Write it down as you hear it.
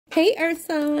Hey Earth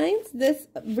signs, this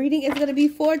reading is going to be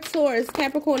for Taurus,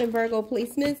 Capricorn, and Virgo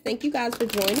placements. Thank you guys for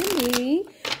joining me.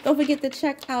 Don't forget to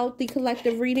check out the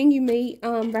collective reading. You may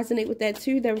resonate with that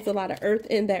too. There was a lot of Earth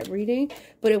in that reading,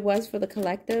 but it was for the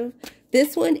collective.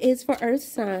 This one is for Earth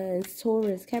signs,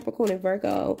 Taurus, Capricorn, and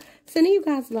Virgo. Sending you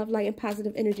guys love, light, and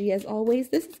positive energy as always.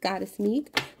 This is Goddess Meek.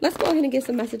 Let's go ahead and get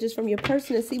some messages from your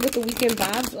person and see what the weekend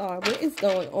vibes are. What is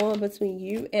going on between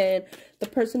you and the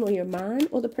person on your mind,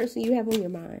 or the person you have on your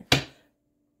mind?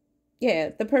 Yeah,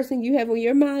 the person you have on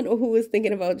your mind, or who is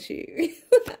thinking about you.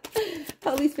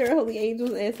 Holy Spirit, holy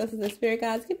angels, ancestors, and spirit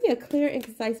guides, give me a clear and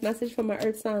concise message from my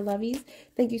Earth sign lovies.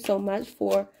 Thank you so much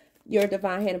for your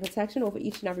divine hand of protection over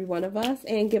each and every one of us,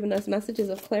 and giving us messages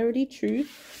of clarity,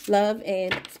 truth, love,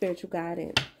 and spiritual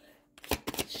guidance.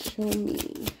 Show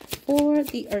me for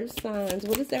the Earth signs,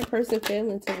 what is that person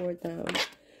feeling toward them?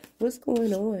 What's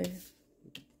going on?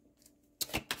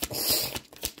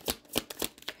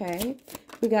 Okay,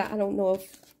 we got, I don't know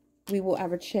if we will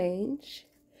ever change.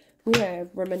 We have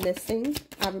reminiscing.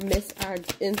 I miss our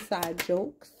inside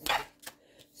jokes.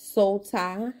 Soul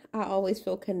tie. I always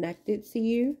feel connected to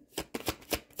you.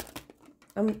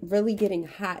 I'm really getting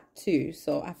hot too.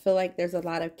 So I feel like there's a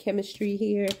lot of chemistry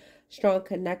here. Strong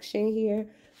connection here.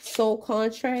 Soul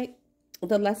contract.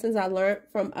 The lessons I learned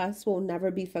from us will never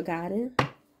be forgotten.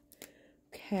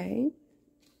 Okay.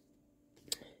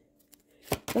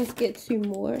 Let's get two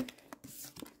more.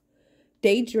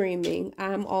 Daydreaming.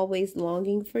 I'm always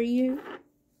longing for you.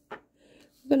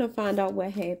 We're going to find out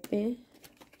what happened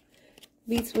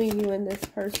between you and this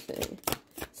person,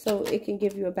 so it can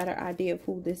give you a better idea of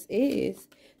who this is.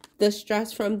 The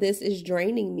stress from this is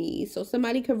draining me. So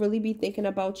somebody could really be thinking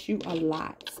about you a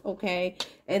lot, okay?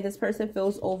 And this person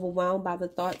feels overwhelmed by the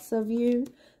thoughts of you.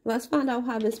 Let's find out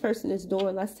how this person is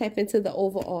doing. Let's tap into the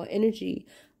overall energy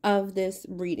of this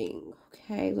reading,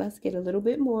 okay? Let's get a little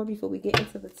bit more before we get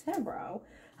into the tarot.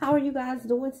 How are you guys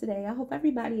doing today? I hope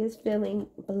everybody is feeling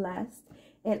blessed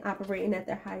and operating at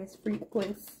their highest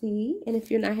frequency. And if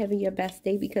you're not having your best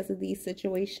day because of these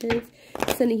situations,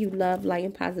 sending you love, light,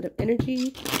 and positive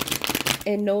energy.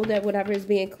 And know that whatever is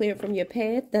being cleared from your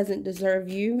path doesn't deserve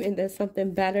you, and there's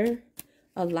something better,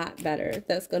 a lot better,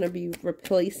 that's going to be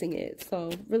replacing it.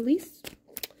 So release.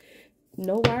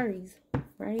 No worries,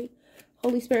 right?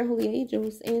 Holy Spirit, holy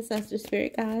angels, ancestors,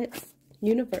 spirit guides,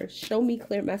 universe, show me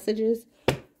clear messages.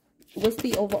 What's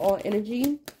the overall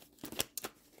energy?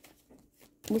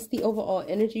 What's the overall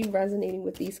energy resonating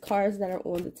with these cards that are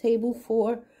on the table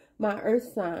for my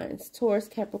Earth signs, Taurus,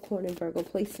 Capricorn, and Virgo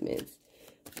placements?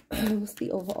 What's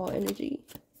the overall energy?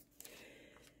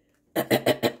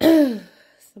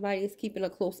 Somebody is keeping a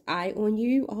close eye on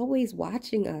you, always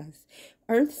watching us.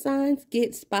 Earth signs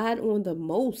get spied on the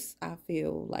most, I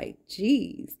feel like.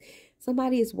 Geez,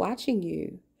 somebody is watching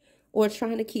you or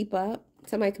trying to keep up.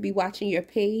 Somebody could be watching your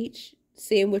page,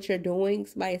 seeing what you're doing.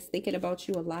 Somebody is thinking about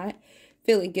you a lot,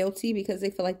 feeling guilty because they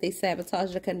feel like they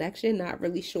sabotaged the connection, not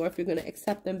really sure if you're going to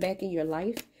accept them back in your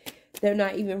life. They're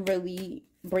not even really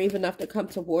brave enough to come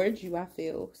towards you, I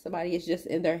feel. Somebody is just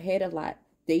in their head a lot,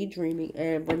 daydreaming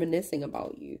and reminiscing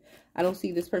about you. I don't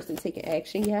see this person taking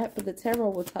action yet, but the tarot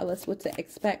will tell us what to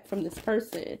expect from this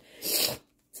person.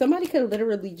 Somebody could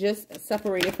literally just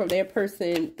separated from their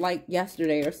person like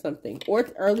yesterday or something, or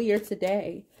earlier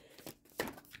today.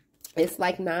 It's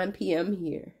like 9 p.m.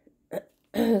 here.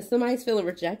 Somebody's feeling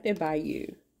rejected by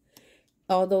you.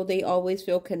 Although they always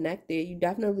feel connected, you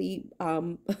definitely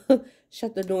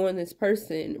shut the door on this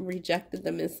person, rejected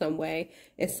them in some way,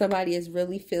 and somebody is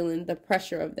really feeling the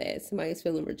pressure of that. Somebody's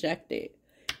feeling rejected.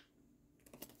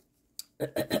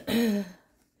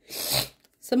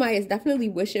 Somebody is definitely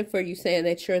wishing for you, saying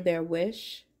that you're their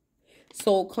wish.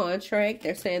 Soul contract.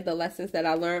 They're saying the lessons that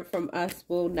I learned from us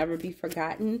will never be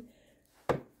forgotten.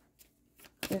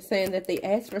 They're saying that they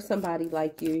asked for somebody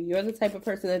like you. You're the type of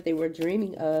person that they were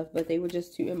dreaming of, but they were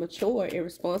just too immature,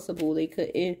 irresponsible. They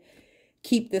couldn't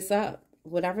keep this up.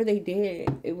 Whatever they did,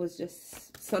 it was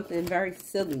just something very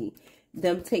silly.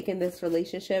 Them taking this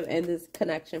relationship and this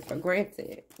connection for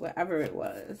granted, whatever it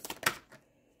was.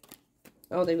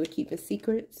 Oh, they were keeping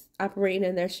secrets, operating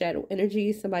in their shadow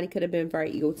energy. Somebody could have been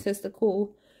very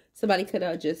egotistical. Somebody could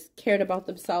have just cared about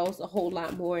themselves a whole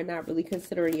lot more and not really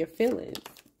considering your feelings.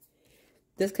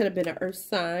 This could have been an earth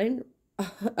sign,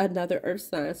 another earth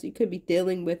sign. So you could be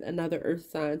dealing with another earth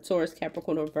sign, Taurus,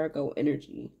 Capricorn, or Virgo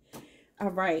energy.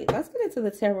 All right, let's get into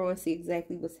the tarot and see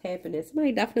exactly what's happening.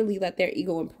 Somebody definitely let their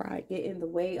ego and pride get in the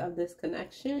way of this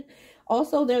connection.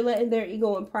 Also, they're letting their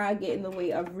ego and pride get in the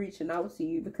way of reaching out to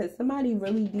you, because somebody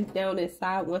really deep down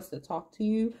inside wants to talk to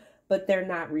you, but they're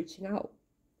not reaching out.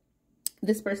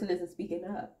 This person isn't speaking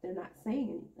up. They're not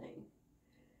saying anything.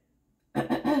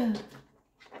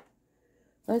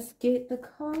 Let's get the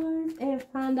cards and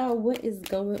find out what is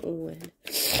going on.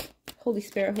 Holy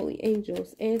Spirit, holy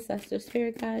angels, ancestors,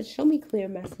 spirit guides, show me clear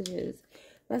messages.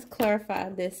 Let's clarify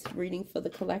this reading for the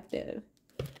collective.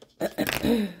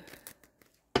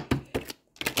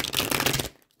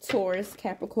 Taurus,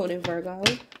 Capricorn, and Virgo.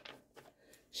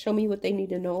 Show me what they need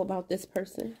to know about this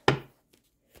person.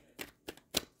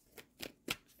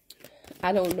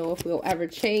 I don't know if we'll ever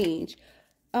change.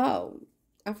 Oh,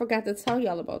 I forgot to tell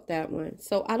y'all about that one.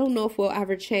 So I don't know if we'll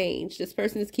ever change. This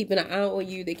person is keeping an eye on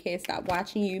you. They can't stop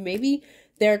watching you. Maybe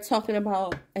they're talking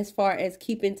about as far as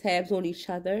keeping tabs on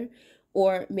each other.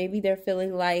 Or maybe they're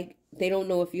feeling like they don't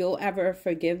know if you'll ever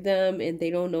forgive them. And they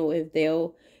don't know if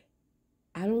they'll,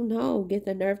 I don't know, get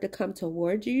the nerve to come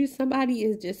towards you. Somebody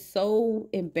is just so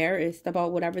embarrassed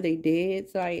about whatever they did.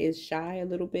 Somebody is shy a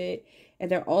little bit. And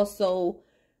they're also...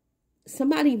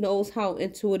 somebody knows how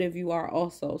intuitive you are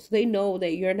also. So they know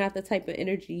that you're not the type of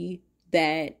energy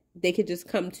that they could just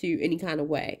come to any kind of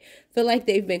way. Feel like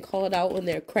they've been called out on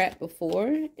their crap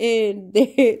before. And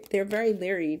they're very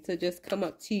leery to just come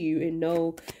up to you and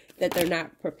know that they're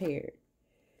not prepared.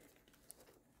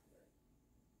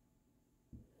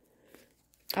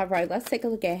 All right, let's take a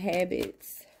look at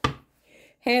habits.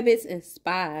 Habits and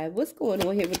spy. What's going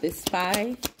on here with this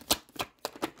spy?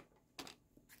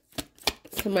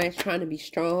 Somebody's trying to be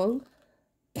strong.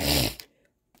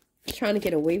 Trying to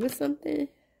get away with something.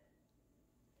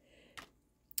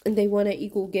 And they want to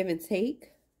equal give and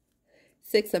take.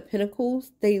 6 of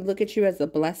Pentacles. They look at you as a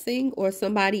blessing. Or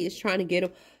somebody is trying to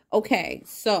get... Okay,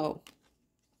 so...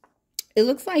 it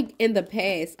looks like in the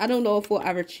past, I don't know if we'll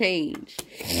ever change.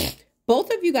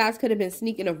 Both of you guys could have been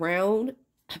sneaking around.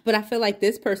 But I feel like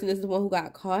this person is the one who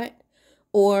got caught.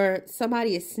 Or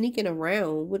somebody is sneaking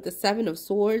around with the 7 of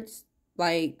Swords.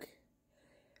 Like,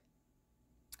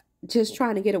 just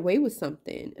trying to get away with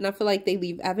something. And I feel like they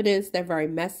leave evidence. They're very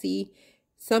messy.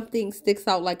 Something sticks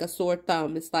out like a sore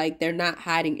thumb. It's like they're not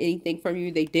hiding anything from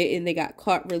you. They didn't. They got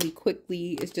caught really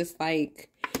quickly. It's just like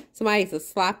somebody's a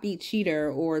sloppy cheater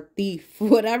or thief.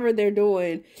 Whatever they're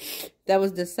doing that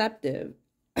was deceptive.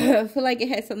 I feel like it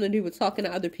had something to do with talking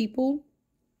to other people.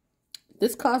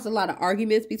 This caused a lot of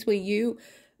arguments between you.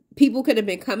 People could have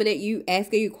been coming at you,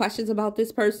 asking you questions about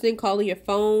this person, calling your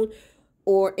phone,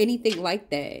 or anything like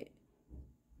that.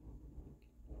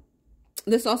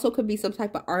 This also could be some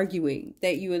type of arguing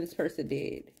that you and this person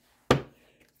did.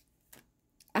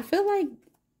 I feel like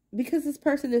because this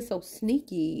person is so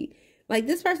sneaky, like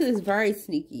this person is very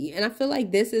sneaky. And I feel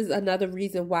like this is another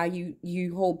reason why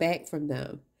you hold back from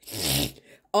them.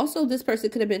 Also, this person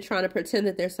could have been trying to pretend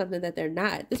that there's something that they're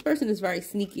not. This person is very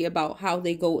sneaky about how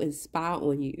they go and spy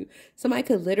on you. Somebody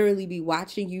could literally be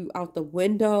watching you out the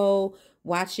window,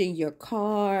 watching your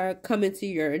car, coming to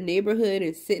your neighborhood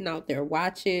and sitting out there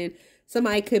watching.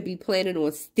 Somebody could be planning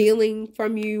on stealing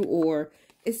from you, or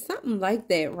it's something like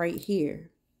that right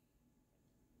here.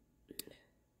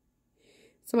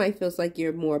 Somebody feels like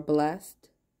you're more blessed.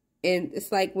 And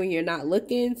it's like when you're not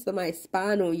looking, somebody's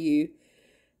spying on you.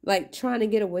 Like, trying to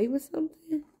get away with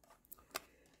something.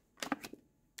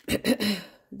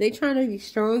 They trying to be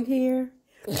strong here.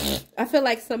 I feel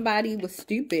like somebody was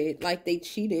stupid. Like, they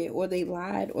cheated, or they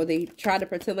lied, or they try to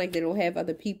pretend like they don't have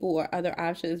other people or other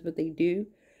options, but they do.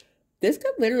 This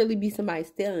could literally be somebody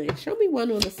stealing. Show me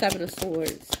one on the 7 of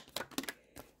Swords.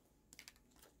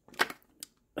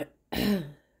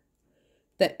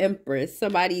 The Empress.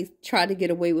 Somebody tried to get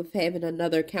away with having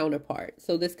another counterpart.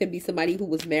 So this could be somebody who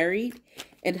was married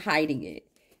and hiding it.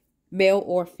 Male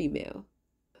or female.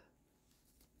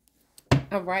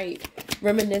 All right.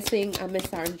 Reminiscing. I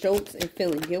miss our jokes and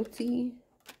feeling guilty.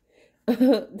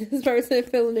 This person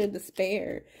feeling in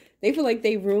despair. They feel like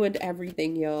they ruined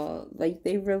everything, y'all. Like,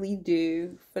 they really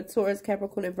do. For Taurus,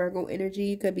 Capricorn, and Virgo energy,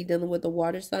 you could be dealing with a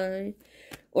water sign.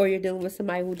 Or you're dealing with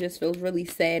somebody who just feels really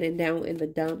sad and down in the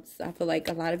dumps. I feel like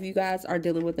a lot of you guys are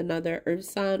dealing with another earth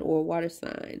sign or water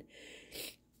sign.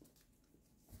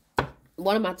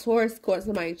 One of my Taurus caught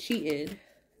somebody cheating.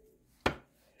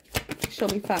 Show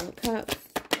me 5 of Cups.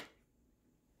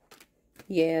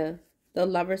 Yeah. The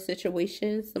lover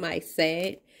situation. Somebody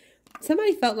sad.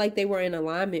 Somebody felt like they were in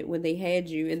alignment when they had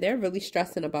you. And they're really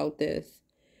stressing about this.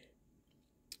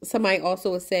 Somebody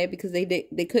also was sad because they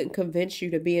couldn't convince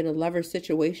you to be in a lover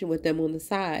situation with them on the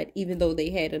side, even though they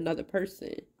had another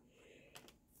person.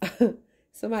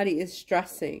 Somebody is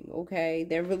stressing, okay?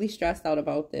 They're really stressed out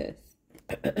about this.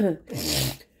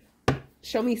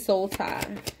 Show me soul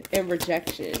tie and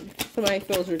rejection. Somebody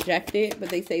feels rejected, but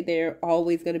they say they're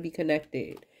always going to be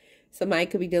connected. Somebody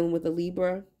could be dealing with a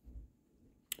Libra.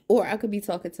 Or I could be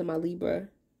talking to my Libra.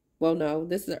 Well, no,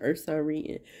 this is an earth sign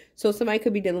reading. So somebody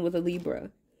could be dealing with a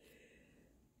Libra.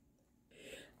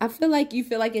 I feel like you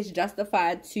feel like it's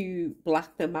justified to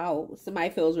block them out. Somebody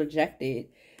feels rejected.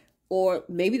 Or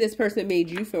maybe this person made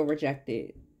you feel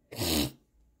rejected.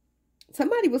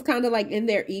 Somebody was kind of like in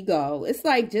their ego. It's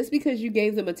like just because you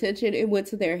gave them attention, it went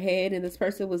to their head. And this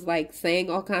person was like saying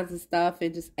all kinds of stuff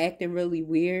and just acting really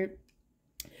weird.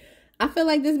 I feel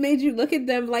like this made you look at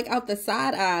them like out the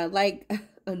side eye. Like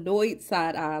annoyed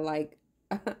side eye. Like,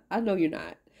 I know you're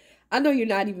not. I know you're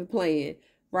not even playing.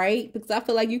 Right? Because I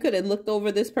feel like you could have looked over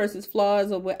this person's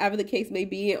flaws or whatever the case may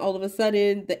be, and all of a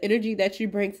sudden the energy that you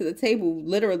bring to the table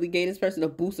literally gave this person a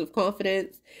boost of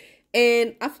confidence.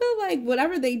 And I feel like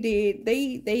whatever they did,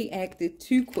 they acted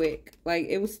too quick. Like,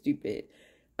 it was stupid.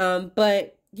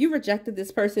 But you rejected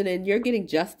this person and you're getting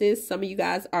justice. Some of you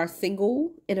guys are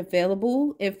single and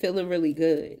available and feeling really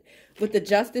good. With the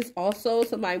justice also,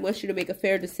 somebody wants you to make a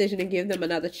fair decision and give them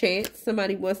another chance.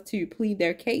 Somebody wants to plead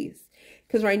their case.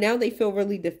 Because right now they feel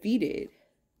really defeated.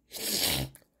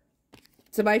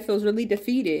 Somebody feels really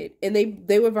defeated. And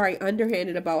they were very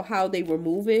underhanded about how they were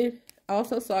moving. I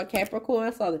also saw Capricorn.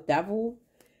 I saw the devil.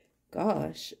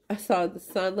 Gosh. I saw the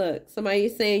sun. Look. Somebody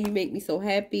is saying you make me so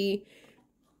happy.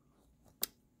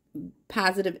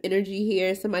 Positive energy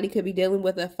here. Somebody could be dealing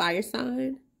with a fire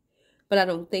sign. But I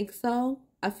don't think so.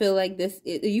 I feel like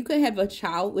you could have a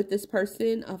child with this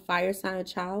person. A fire sign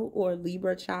child or a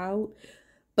Libra child.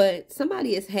 But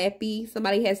somebody is happy.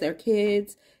 Somebody has their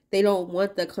kids. They don't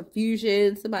want the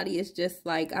confusion. Somebody is just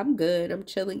like, I'm good. I'm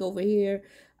chilling over here.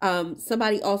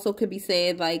 Somebody also could be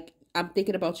saying like, I'm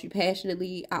thinking about you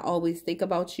passionately. I always think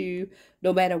about you.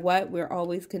 No matter what, we're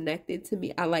always connected to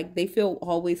me. They feel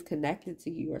always connected to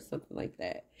you or something like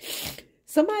that.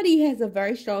 Somebody has a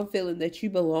very strong feeling that you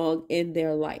belong in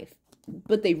their life,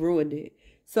 but they ruined it.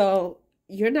 So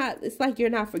it's like you're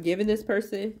not forgiving this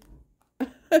person.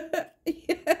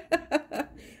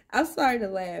 I'm sorry to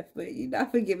laugh, but you're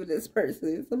not forgiving this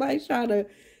person. Somebody's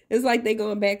it's like they're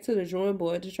going back to the drawing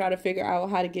board to try to figure out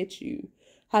how to get you,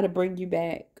 how to bring you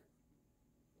back.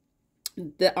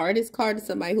 The artist card is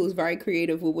somebody who's very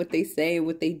creative with what they say and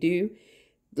what they do.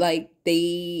 Like,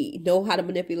 they know how to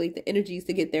manipulate the energies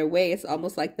to get their way. It's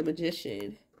almost like the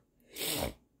magician.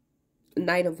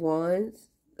 Knight of Wands.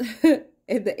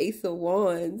 And the Ace of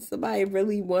Wands. Somebody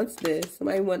really wants this.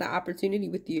 Somebody wants an opportunity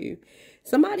with you.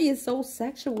 Somebody is so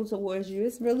sexual towards you.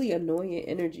 It's really annoying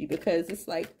energy because it's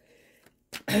like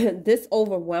this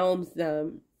overwhelms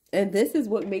them. And this is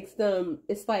what makes them,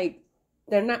 it's like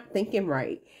they're not thinking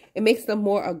right. It makes them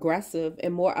more aggressive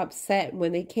and more upset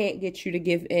when they can't get you to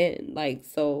give in. Like,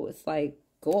 so it's like,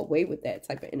 go away with that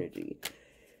type of energy.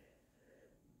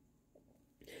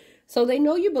 So they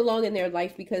know you belong in their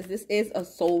life because this is a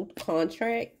soul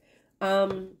contract.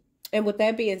 And with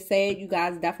that being said, you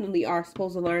guys definitely are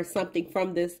supposed to learn something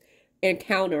from this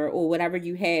encounter or whatever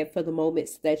you had for the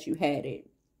moments that you had it.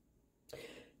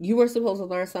 You were supposed to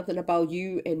learn something about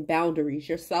you and boundaries,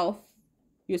 yourself.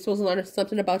 You're supposed to learn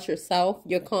something about yourself,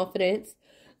 your confidence,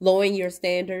 lowering your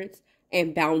standards,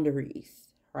 and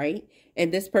boundaries, right?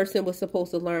 And this person was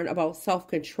supposed to learn about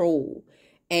self-control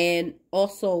and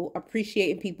also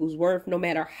appreciating people's worth no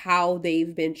matter how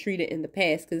they've been treated in the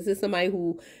past. Because this is somebody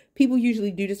who people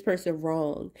usually do this person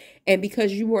wrong. And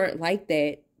because you weren't like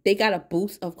that, they got a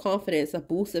boost of confidence, a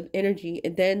boost of energy,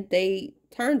 and then they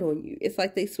turned on you. It's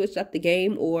like they switched up the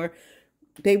game or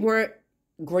they weren't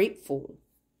grateful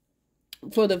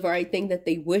for the very thing that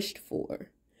they wished for.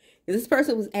 This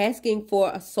person was asking for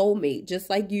a soulmate just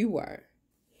like you were.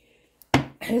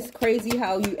 It's crazy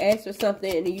how you ask for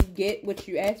something and you get what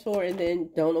you asked for and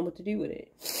then don't know what to do with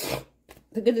it.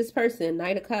 Look at this person,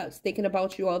 Knight of Cups, thinking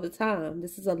about you all the time.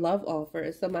 This is a love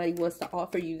offer. Somebody wants to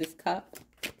offer you this cup,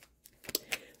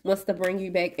 wants to bring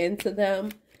you back into them.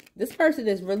 This person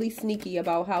is really sneaky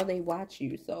about how they watch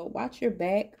you. So watch your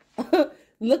back.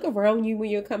 Look around you when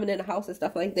you're coming in the house and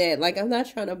stuff like that. Like, I'm not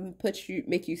trying to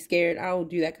make you scared. I don't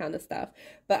do that kind of stuff.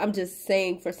 But I'm just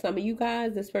saying for some of you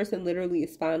guys, this person literally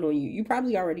is spying on you. You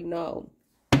probably already know.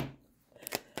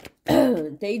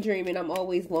 Daydreaming. I'm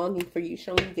always longing for you.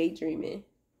 Show me daydreaming.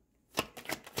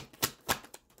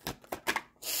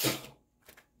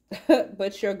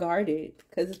 But you're guarded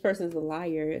because this person's a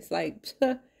liar. It's like...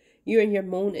 You're in your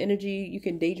moon energy. You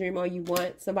can daydream all you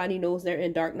want. Somebody knows they're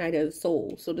in dark night of the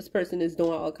soul. So this person is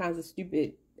doing all kinds of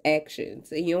stupid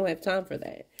actions. And you don't have time for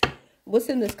that. What's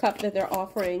in this cup that they're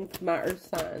offering my earth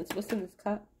signs? What's in this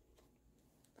cup?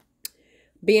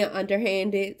 Being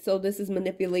underhanded. So this is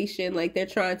manipulation. Like they're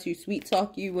trying to sweet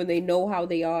talk you when they know how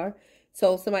they are.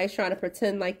 So somebody's trying to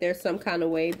pretend like they're some kind of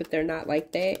way. But they're not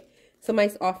like that.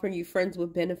 Somebody's offering you friends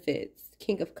with benefits.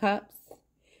 King of Cups.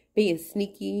 being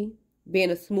sneaky,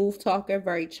 being a smooth talker,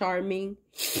 very charming.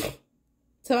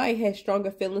 Somebody has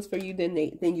stronger feelings for you than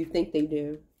you think they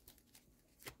do.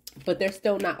 But they're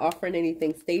still not offering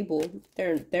anything stable.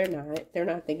 They're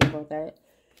not thinking about that.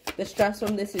 The stress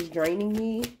from this is draining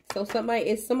me. So somebody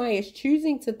is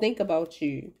choosing to think about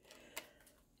you.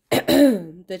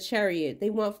 The Chariot. They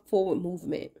want forward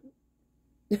movement.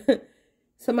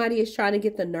 Somebody is trying to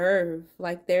get the nerve.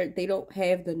 Like they don't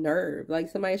have the nerve. Like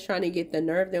somebody's trying to get the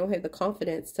nerve. They don't have the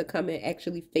confidence to come and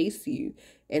actually face you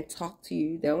and talk to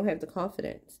you. They don't have the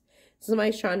confidence.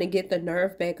 Somebody's trying to get the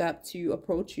nerve back up to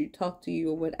approach you, talk to you,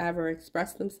 or whatever,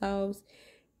 express themselves.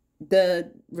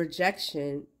 The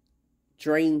rejection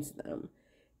drains them.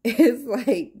 It's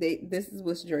like this is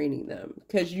what's draining them,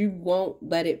 because you won't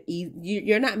let it easy.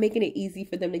 You're not making it easy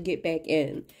for them to get back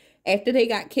in. After they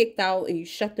got kicked out and you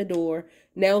shut the door,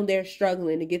 now they're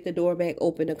struggling to get the door back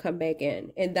open to come back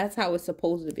in. And that's how it's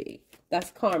supposed to be.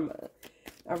 That's karma.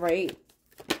 All right.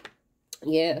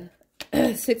 Yeah.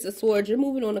 Six of Swords. You're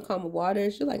moving on to calmer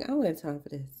waters. You're like, I don't have time for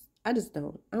this. I just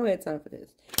don't. I don't have time for this.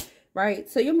 Right?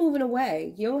 So you're moving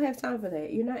away. You don't have time for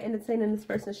that. You're not entertaining this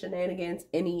person's shenanigans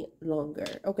any longer.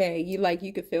 Okay? You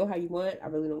can feel how you want. I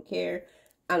really don't care.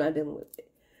 I'm not dealing with it.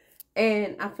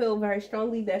 And I feel very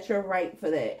strongly that you're right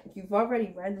for that. You've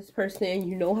already read this person.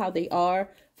 You know how they are.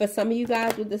 For some of you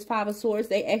guys with this Five of Swords,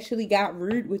 they actually got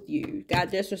rude with you.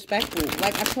 Got disrespectful.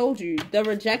 Like I told you, the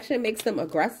rejection makes them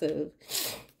aggressive.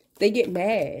 They get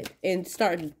mad and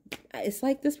start. It's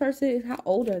like this person, how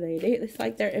old are they? It's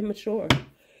like they're immature.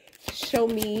 Show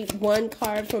me one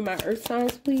card for my earth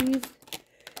signs, please.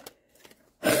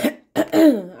 All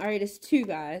right, it's two,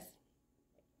 guys.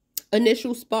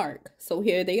 Initial spark. So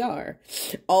here they are.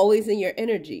 Always in your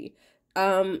energy.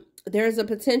 There is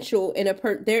potential in a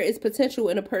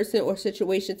person or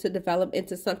situation to develop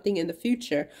into something in the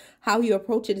future. How you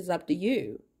approach it is up to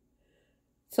you.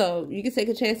 So you can take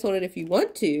a chance on it if you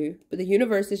want to, but the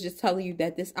universe is just telling you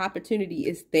that this opportunity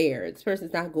is there. This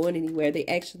person's not going anywhere. They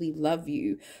actually love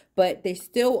you, but they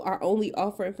still are only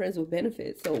offering friends with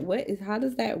benefits. So how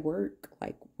does that work?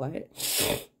 Like what?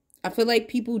 I feel like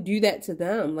people do that to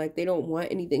them. Like they don't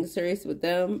want anything serious with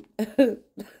them.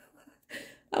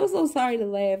 I'm so sorry to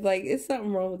laugh. Like it's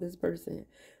something wrong with this person.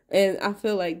 And I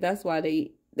feel like that's why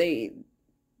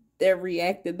they're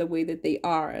reacting the way that they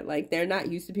are. Like they're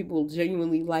not used to people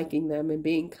genuinely liking them and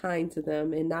being kind to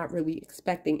them and not really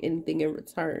expecting anything in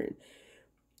return.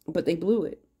 But they blew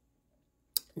it.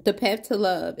 The path to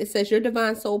love. It says your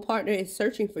divine soul partner is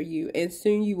searching for you and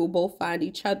soon you will both find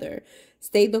each other.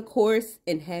 Stay the course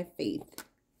and have faith.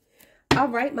 All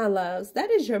right, my loves. That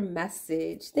is your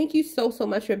message. Thank you so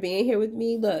much for being here with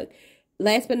me. Look,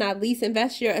 last but not least,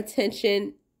 invest your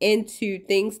attention into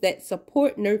things that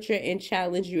support, nurture, and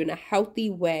challenge you in a healthy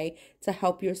way to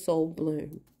help your soul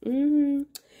bloom.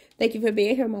 Thank you for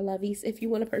being here, my lovies. If you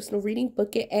want a personal reading,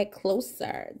 book it at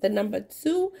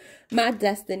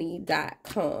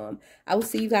Closer2MyDestinys.com. I will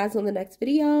see you guys on the next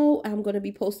video. I'm going to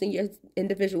be posting your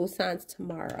individual signs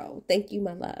tomorrow. Thank you,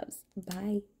 my loves.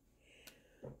 Bye.